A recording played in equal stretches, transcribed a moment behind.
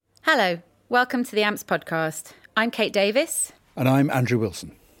Hello, welcome to the AMPS podcast. I'm Kate Davis. And I'm Andrew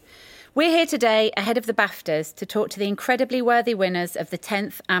Wilson. We're here today ahead of the BAFTAs to talk to the incredibly worthy winners of the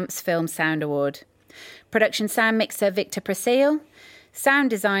 10th AMPS Film Sound Award. Production sound mixer Victor Prasil, sound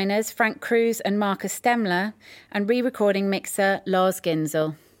designers Frank Cruz and Marcus Stemler, and re-recording mixer Lars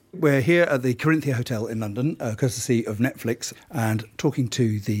Ginzel. We're here at the Corinthia Hotel in London, courtesy of Netflix, and talking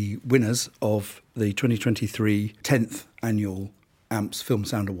to the winners of the 2023 10th Annual AMPS Film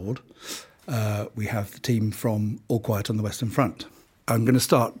Sound Award. We have the team from All Quiet on the Western Front. I'm going to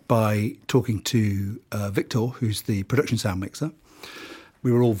start by talking to Victor, who's the production sound mixer.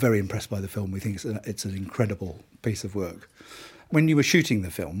 We were all very impressed by the film. We think it's an incredible piece of work. When you were shooting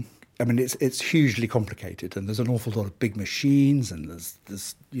the film, I mean, it's hugely complicated, and there's an awful lot of big machines, and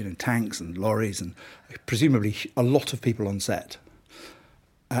there's tanks and lorries, and presumably a lot of people on set.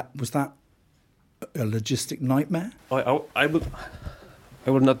 Was that a logistic nightmare? I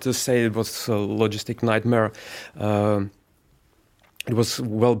would not say it was a logistic nightmare. It was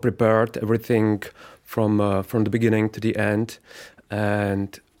well prepared, everything from the beginning to the end,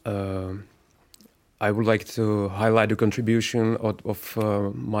 and I would like to highlight the contribution of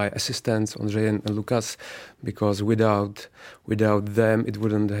my assistants Andrzej and Lucas, because without them it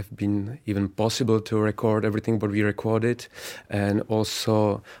wouldn't have been even possible to record everything what we recorded. And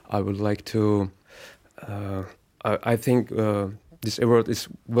also I would like to I think this award is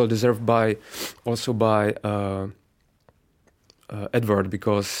well deserved by Edward,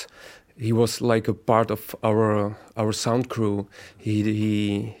 because he was like a part of our sound crew.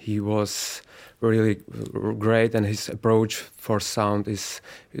 He was really great, and his approach for sound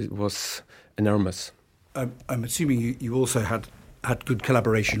was enormous. I'm assuming you also had good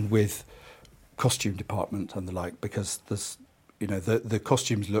collaboration with costume department and the like, because the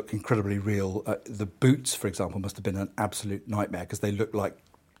costumes look incredibly real. The boots, for example, must have been an absolute nightmare because they look like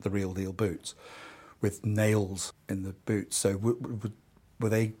the real deal boots with nails in the boots. So were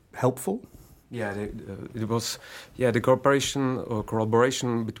they helpful? Yeah, it was. Yeah, the cooperation or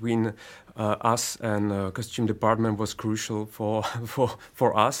collaboration between us and costume department was crucial for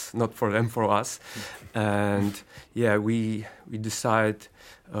us, not for them, for us. And yeah, we decide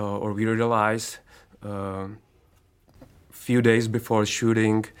or we realize few days before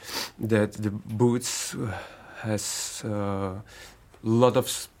shooting that the boots has a lot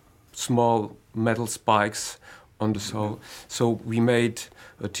of small metal spikes on the sole. So we made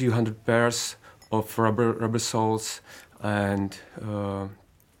 200 pairs of rubber soles, and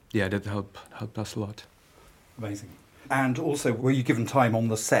that helped us a lot. Amazing. And also, were you given time on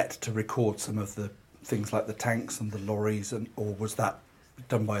the set to record some of the things like the tanks and the lorries, or was that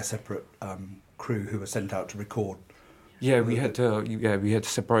done by a separate crew who were sent out to record? Yeah, we had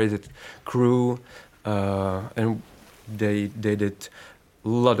separated crew, and they did a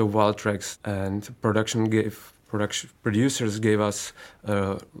lot of wild tracks, and producers gave us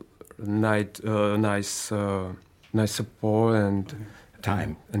nice support and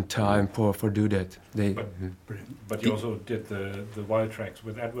time for do that. But you also did the wild tracks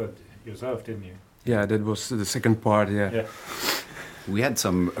with Edward yourself, didn't you? Yeah, that was the second part. Yeah. We had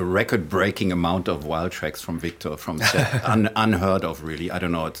some record-breaking amount of wild tracks from Victor from set, unheard of, really. I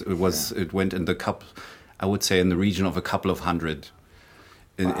don't know. It went in I would say in the region of a couple of hundred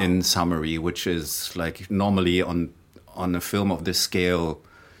in summary, which is like normally on a film of this scale,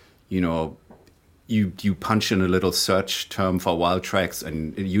 you punch in a little search term for wild tracks,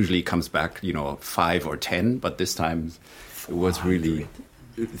 and it usually comes back 5 or 10, but this time it was really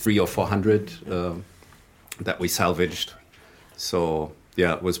 300 or 400 that we salvaged. So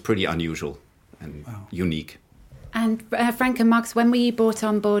yeah, it was pretty unusual and unique. And Frank and Marcus, when were you brought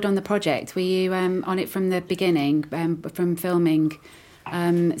on board on the project? Were you on it from the beginning, from filming?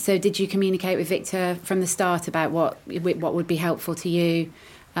 So did you communicate with Victor from the start about what would be helpful to you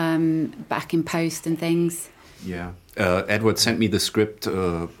back in post and things? Yeah. Edward sent me the script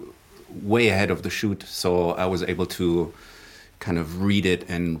way ahead of the shoot, so I was able to kind of read it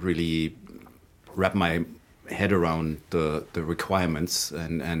and really wrap my head around the requirements.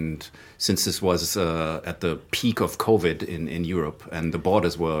 And since this was at the peak of COVID in Europe, and the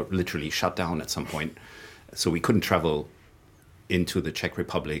borders were literally shut down at some point, so we couldn't travel into the Czech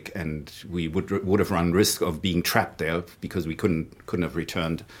Republic, and we would have run risk of being trapped there because we couldn't have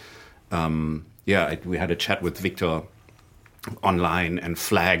returned. We had a chat with Victor online and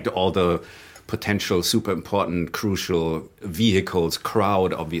flagged all the potential super important, crucial vehicles,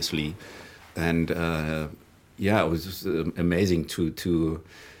 crowd, obviously, and it was just amazing to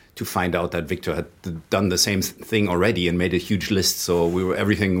find out that Victor had done the same thing already and made a huge list. So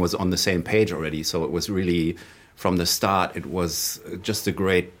everything was on the same page already. So it was really from the start, it was just a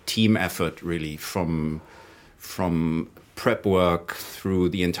great team effort, really, from prep work through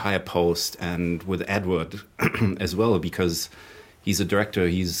the entire post, and with Edward as well, because he's a director.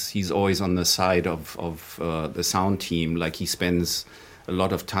 He's always on the side of the sound team. Like, he spends a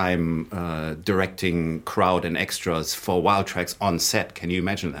lot of time directing crowd and extras for Wild Tracks on set. Can you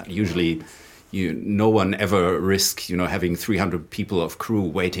imagine that? Usually, no one ever risks, having 300 people of crew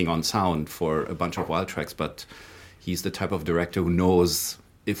waiting on sound for a bunch of Wild Tracks. But he's the type of director who knows,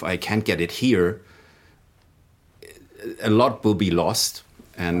 if I can't get it here, a lot will be lost,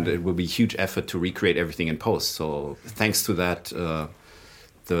 and it will be huge effort to recreate everything in post. So thanks to that,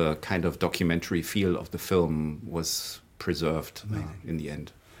 the kind of documentary feel of the film was preserved in the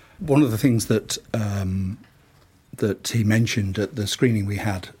end. One of the things that that he mentioned at the screening we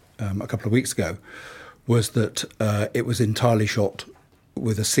had a couple of weeks ago was that it was entirely shot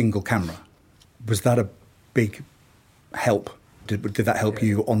with a single camera. Was that a big help? Did that help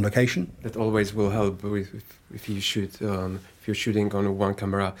you on location? That always will help if you shoot if you're shooting on one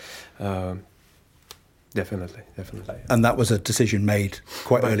camera. Definitely. And that was a decision made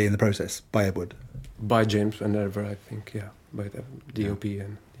quite early in the process by Edward. By James and Edward, I think, by the DOP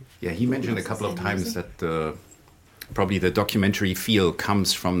and. Yeah, he mentioned a couple of times that probably the documentary feel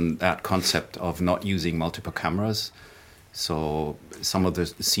comes from that concept of not using multiple cameras. So some of the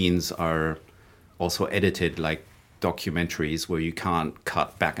scenes are also edited like documentaries, where you can't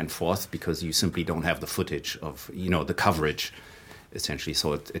cut back and forth because you simply don't have the footage of the coverage, essentially.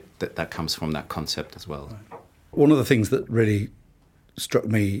 So that comes from that concept as well. One of the things that really struck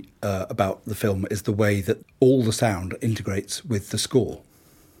me about the film is the way that all the sound integrates with the score.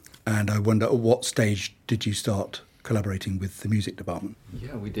 And I wonder, at what stage did you start collaborating with the music department?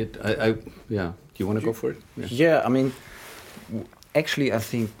 Yeah, we did. Do you want to go for it? Yeah, I mean, actually, I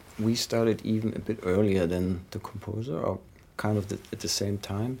think we started even a bit earlier than the composer, or kind of at the same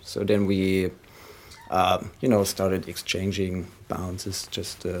time. So then we, started exchanging bounces,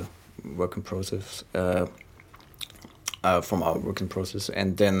 just work in process, from our work in process.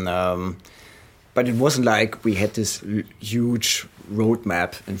 And then, but it wasn't like we had this huge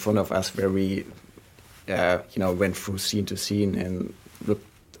roadmap in front of us where we, went through scene to scene and looked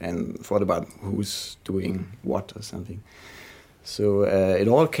and thought about who's doing what or something. So it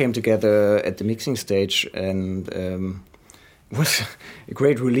all came together at the mixing stage, and it was a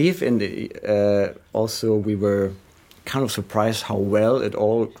great relief. And also we were kind of surprised how well it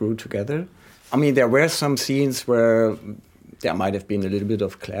all grew together. I mean, there were some scenes where there might have been a little bit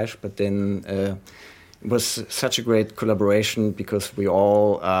of clash, but then it was such a great collaboration because we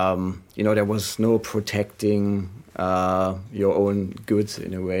all, there was no protecting your own goods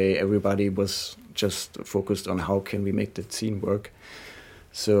in a way. Everybody was just focused on how can we make that scene work.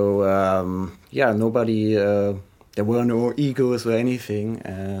 So nobody, there were no egos or anything,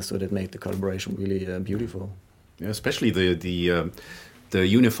 so that made the collaboration really beautiful. Yeah, especially the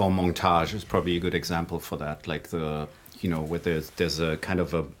uniform montage is probably a good example for that. Like where there's a kind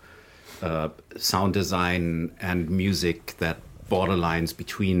of a sound design and music that borderlines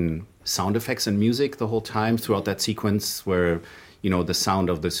between sound effects and music the whole time throughout that sequence, where the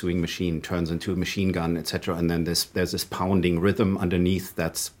sound of the sewing machine turns into a machine gun, etc. And then there's this pounding rhythm underneath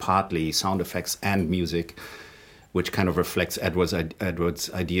that's partly sound effects and music, which kind of reflects Edward's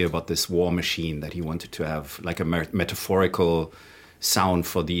idea about this war machine that he wanted to have, like a metaphorical sound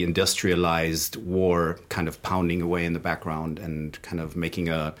for the industrialized war kind of pounding away in the background, and kind of making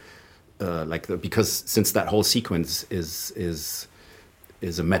because since that whole sequence is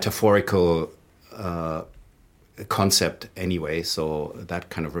a metaphorical concept anyway, so that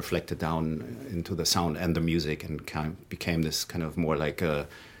kind of reflected down into the sound and the music, and kind of became this kind of more like a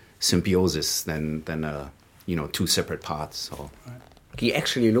symbiosis than two separate parts. So he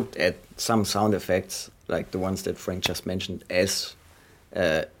actually looked at some sound effects, like the ones that Frank just mentioned, as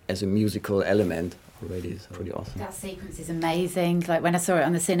a musical element already. It's pretty awesome. That sequence is amazing. Like, when I saw it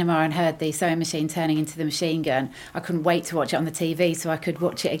on the cinema and heard the sewing machine turning into the machine gun, I couldn't wait to watch it on the TV so I could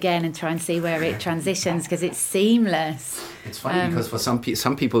watch it again and try and see where it transitions, because it's seamless. It's funny because for some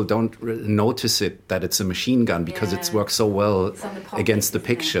people don't notice it that it's a machine gun, because it's worked so well against the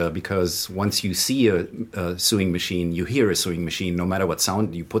picture. Because once you see a sewing machine, you hear a sewing machine, no matter what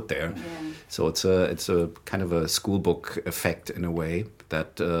sound you put there. Yeah. So it's a kind of a school book effect in a way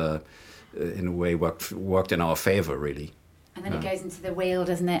that worked in our favor, really. And then it goes into the wheel,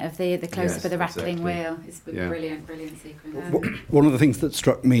 doesn't it, of the close-up of the rattling wheel. It's a brilliant sequence. One of the things that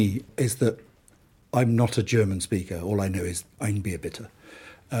struck me is that I'm not a German speaker. All I know is Ein Bier bitte.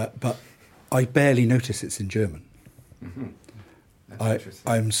 But I barely notice it's in German. Mm-hmm.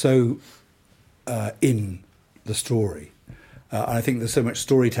 I'm so in the story. And I think there's so much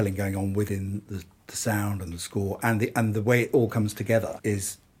storytelling going on within the sound and the score, and the way it all comes together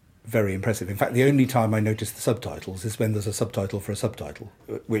is very impressive. In fact, the only time I notice the subtitles is when there's a subtitle for a subtitle,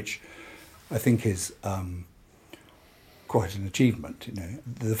 which I think is quite an achievement. You know,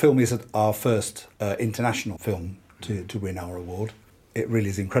 the film is our first international film to win our award. It really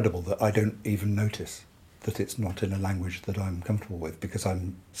is incredible that I don't even notice that it's not in a language that I'm comfortable with, because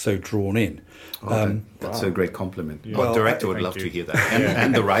I'm so drawn in. That's a great compliment. Yeah. Our Well, director would love to hear that,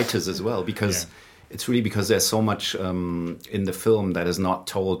 and the writers as well, because it's really because there's so much in the film that is not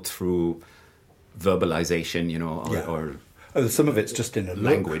told through verbalization, you know, or some of it's just in a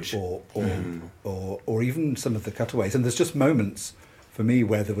language, or even some of the cutaways. And there's just moments for me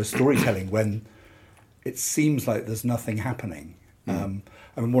where there was storytelling when it seems like there's nothing happening. I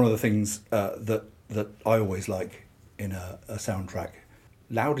mean, one of the things that I always like in a soundtrack,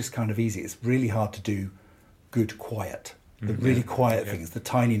 loud is kind of easy. It's really hard to do good quiet. The really quiet things, the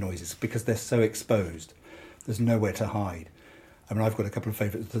tiny noises, because they're so exposed. There's nowhere to hide. I mean, I've got a couple of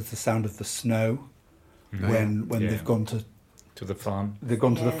favourites. There's the sound of the snow when they've gone to the farm. They've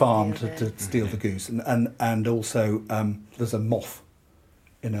gone to the farm to steal the goose, and also there's a moth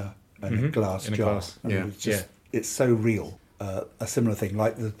in a glass jar. I mean, it's so real. A similar thing,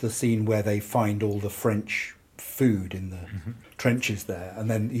 like the scene where they find all the French food in the trenches there, and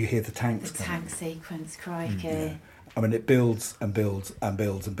then you hear the tanks The coming. tank sequence, crikey. Yeah. I mean, it builds and builds and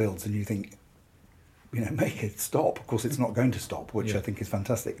builds and builds, and you think, you know, make it stop. Of course, it's not going to stop, which I think is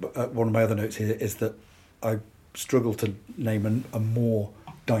fantastic. But one of my other notes here is that I struggle to name a more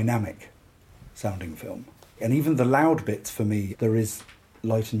dynamic sounding film. And even the loud bits, for me, there is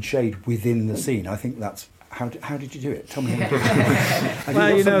light and shade within the scene. I think that's... How did you do it? Tell me how you did it.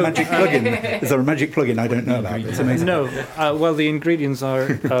 Well, you know, magic plug-in. Is there a magic plug-in I don't know about? It's amazing. No, well, the ingredients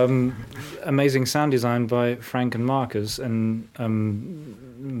are amazing sound design by Frank and Marcus, and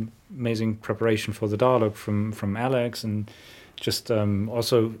amazing preparation for the dialogue from Alex, and just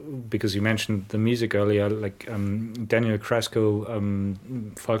also because you mentioned the music earlier, like Daniel Cresco,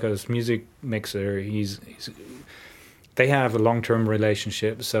 Volker's music mixer. They have a long-term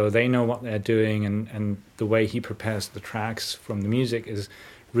relationship, so they know what they're doing, and the way he prepares the tracks from the music is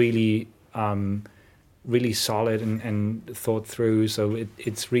really really solid and thought through. So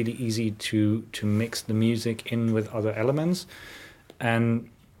it's really easy to mix the music in with other elements, and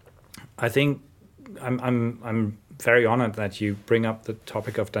I think I'm very honored that you bring up the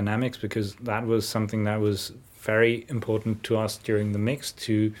topic of dynamics, because that was something that was very important to us during the mix,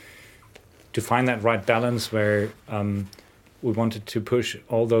 to find that right balance where we wanted to push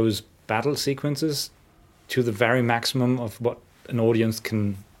all those battle sequences to the very maximum of what an audience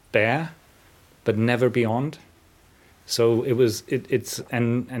can bear, but never beyond. So it's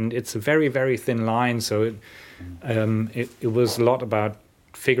a very, very thin line. So it was a lot about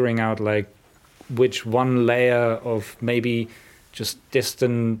figuring out like which one layer of maybe just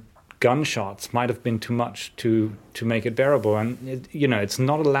distant gunshots might have been too much to make it bearable. And it's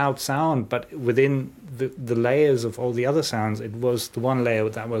not a loud sound, but within the layers of all the other sounds, it was the one layer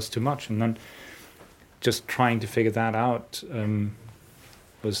that was too much. And then just trying to figure that out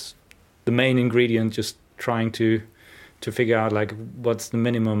was the main ingredient, just trying to figure out like what's the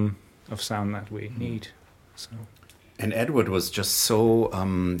minimum of sound that we need. So. And Edward was just so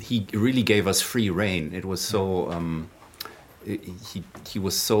he really gave us free rein. It was so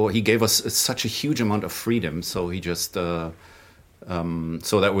he gave us such a huge amount of freedom. So he just so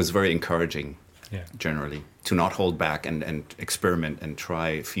that was very encouraging. Generally, to not hold back and experiment and try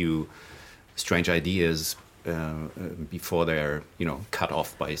a few strange ideas before they're cut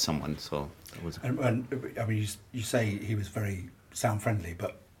off by someone. So that was. And I mean, you say he was very sound friendly,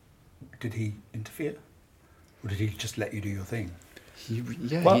 but did he interfere, or did he just let you do your thing?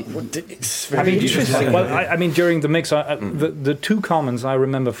 It's very interesting. Well, I mean, during the mix, the two comments I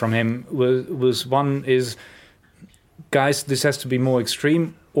remember from him was one is, guys, this has to be more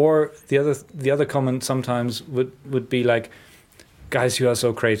extreme, or the other comment sometimes would be like, guys, you are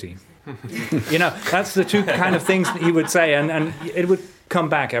so crazy. That's the two kind of things that he would say, and it would come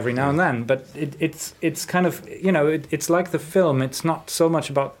back every now and then. But it's kind of it's like the film. It's not so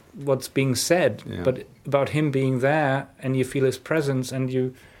much about what's being said, but about him being there, and you feel his presence, and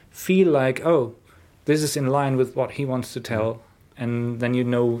you feel like, oh, this is in line with what he wants to tell, and then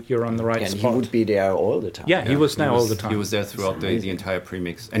you're on the right spot. And he would be there all the time. Yeah, he was there all the time. He was there throughout the entire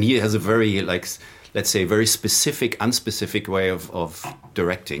premix, and he has a very let's say very specific, unspecific way of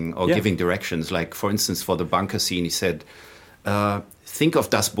directing or giving directions. Like for instance, for the bunker scene, he said, "Think of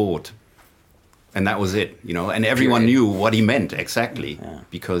das Boot." And that was it, and everyone knew what he meant exactly,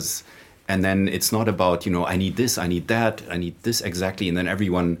 because And then it's not about, I need this, I need that, I need this exactly. And then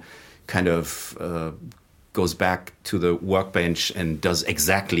everyone kind of goes back to the workbench and does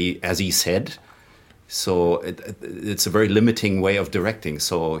exactly as he said. So it's a very limiting way of directing.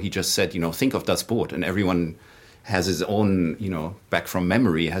 So he just said, think of Das Boot. And everyone has his own, back from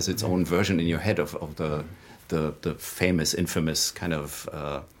memory, has its own version in your head of the famous, infamous kind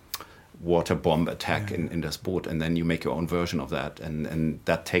of water bomb attack in Das Boot, and then you make your own version of that, and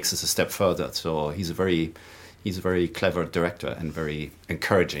that takes us a step further. So he's a very clever director and very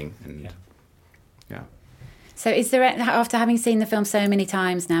encouraging. And yeah. So is there, after having seen the film so many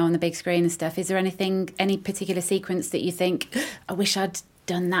times now on the big screen and stuff, is there any particular sequence that you think, I wish I'd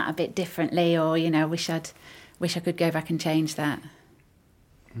done that a bit differently, or wish I could go back and change that?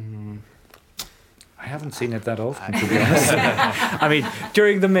 I haven't seen it that often, to be honest. I mean,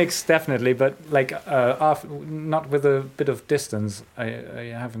 during the mix, definitely, but not with a bit of distance.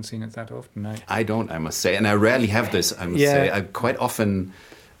 I haven't seen it that often. I must say, and I rarely have this. I must say, I quite often,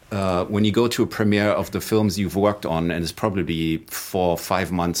 when you go to a premiere of the films you've worked on, and it's probably 4 or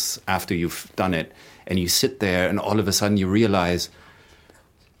 5 months after you've done it, and you sit there, and all of a sudden you realize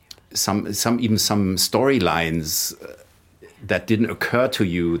some storylines that didn't occur to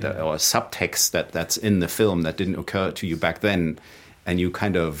you, or subtext that's in the film that didn't occur to you back then, and you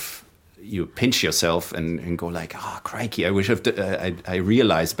kind of pinch yourself and go like, crikey, I wish I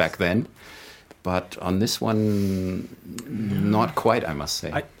realized back then. But on this one, not quite, I must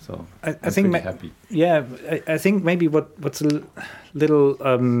say. I think happy. Yeah, I think maybe what's a little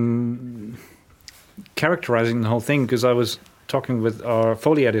characterizing the whole thing, because I was talking with our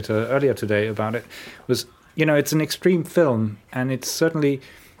Foley editor earlier today about it, was, it's an extreme film, and it's certainly,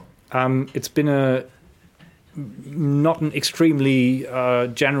 it's been not an extremely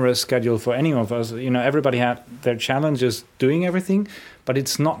generous schedule for any of us. Everybody had their challenges doing everything, but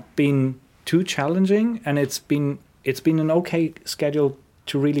it's not been too challenging, and it's been an okay schedule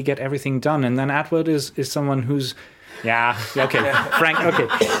to really get everything done. And then Edward is someone who's, Frank, okay.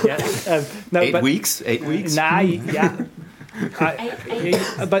 Yeah, 8 weeks? 8 weeks? Nah, yeah.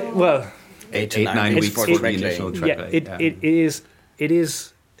 But, well... 8 to 9 weeks for the initial track.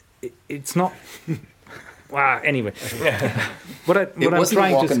 It's not... Wow, anyway. It wasn't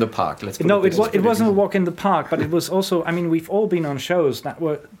a walk in the park. It wasn't a walk in the park, but it was also... I mean, we've all been on shows that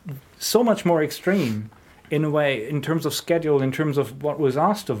were so much more extreme, in a way, in terms of schedule, in terms of what was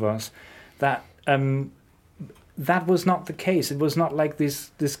asked of us, that that was not the case. It was not like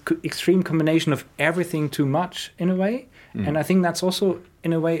this extreme combination of everything too much, in a way. Mm. And I think that's also,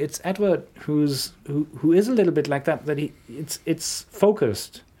 in a way, it's Edward who is a little bit like that. That it's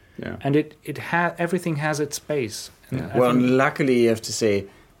focused, and everything has its space. Yeah. Well, luckily, you have to say,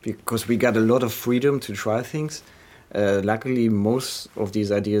 because we got a lot of freedom to try things. Luckily, most of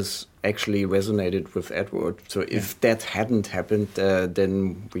these ideas actually resonated with Edward. So if that hadn't happened,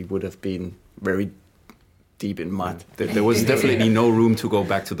 then we would have been very deep in mud. There was definitely no room to go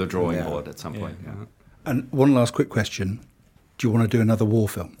back to the drawing board at some point. Yeah. And one last quick question. Do you want to do another war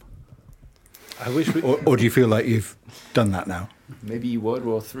film? I wish we... or do you feel like you've done that now? Maybe World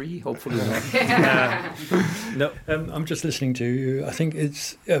War III, hopefully not. No, I'm just listening to you. I think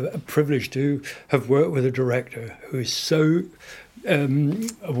it's a privilege to have worked with a director who is so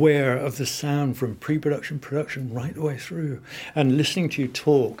aware of the sound from pre-production, production, right the way through. And listening to you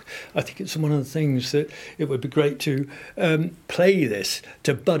talk, I think it's one of the things that it would be great to play this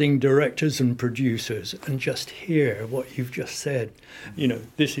to budding directors and producers and just hear what you've just said.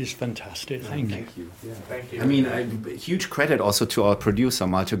 This is fantastic. Thank you. Yeah. Thank you. I mean, huge credit also to our producer,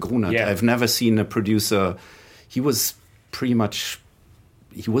 Malte Grunert. Yeah. I've never seen a producer. He was pretty much,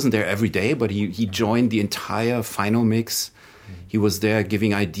 he wasn't there every day, but he joined the entire final mix. He was there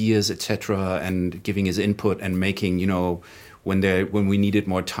giving ideas, etc., and giving his input and making, when we needed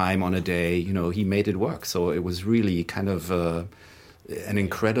more time on a day, he made it work. So it was really kind of an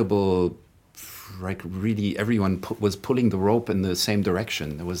incredible, like really everyone was pulling the rope in the same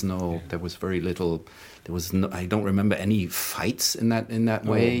direction. There was very little. I don't remember any fights in that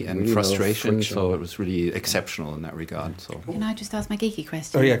way and really frustration. So it was really exceptional in that regard. So can I just ask my geeky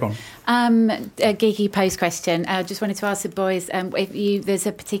question? Oh yeah, go on. A geeky post question. I just wanted to ask the boys if there's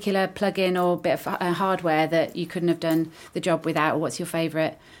a particular plugin or bit of hardware that you couldn't have done the job without, or what's your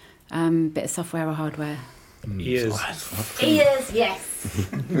favourite bit of software or hardware? Ears, yes.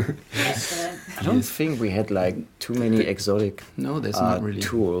 Excellent. I don't think we had too many exotic there's not really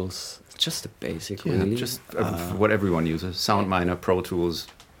tools. Just the basic, really. Just what everyone uses: SoundMiner, Pro Tools,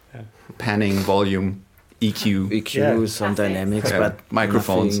 panning, volume, EQ, some dynamics, but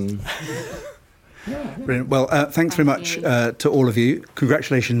microphones. Brilliant. Well, thanks very much to all of you.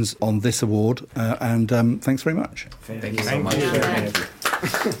 Congratulations on this award, and thanks very much. Thank you so much.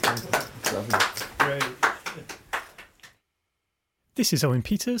 This is Owen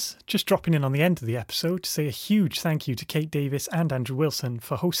Peters, just dropping in on the end of the episode to say a huge thank you to Kate Davis and Andrew Wilson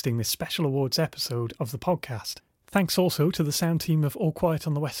for hosting this special awards episode of the podcast. Thanks also to the sound team of All Quiet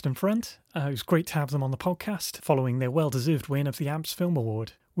on the Western Front. It was great to have them on the podcast following their well-deserved win of the AMPS Film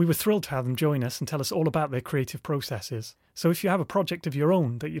Award. We were thrilled to have them join us and tell us all about their creative processes. So if you have a project of your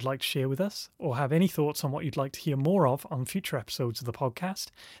own that you'd like to share with us, or have any thoughts on what you'd like to hear more of on future episodes of the podcast,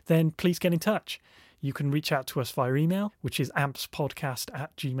 then please get in touch. You can reach out to us via email, which is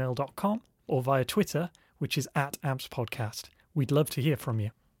ampspodcast@gmail.com, or via Twitter, which is @ampspodcast. We'd love to hear from you.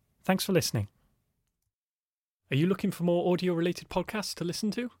 Thanks for listening. Are you looking for more audio-related podcasts to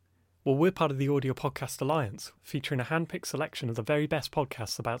listen to? Well, we're part of the Audio Podcast Alliance, featuring a hand-picked selection of the very best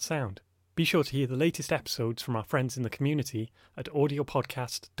podcasts about sound. Be sure to hear the latest episodes from our friends in the community at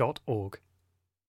audiopodcast.org.